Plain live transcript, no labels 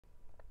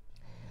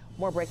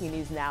More breaking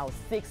news now.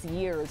 6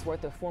 years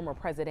worth of former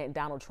President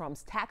Donald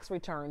Trump's tax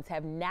returns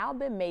have now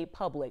been made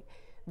public.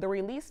 The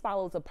release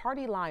follows a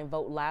party line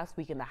vote last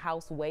week in the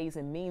House Ways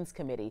and Means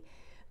Committee.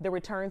 The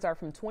returns are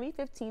from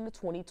 2015 to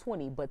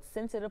 2020, but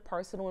sensitive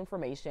personal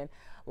information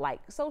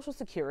like Social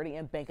Security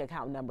and bank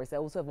account numbers,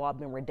 those have all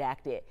been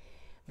redacted.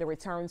 The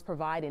returns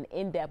provide an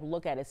in-depth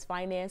look at his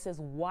finances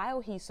while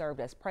he served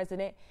as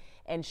president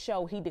and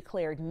show he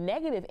declared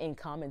negative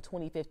income in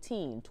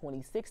 2015,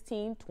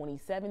 2016,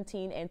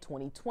 2017, and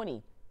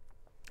 2020.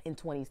 In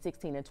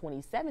 2016 and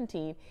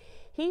 2017,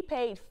 he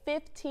paid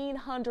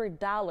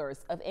 $1,500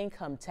 of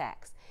income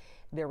tax.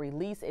 Their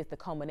release is the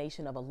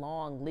culmination of a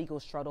long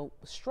legal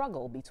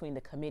struggle between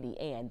the committee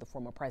and the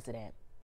former president.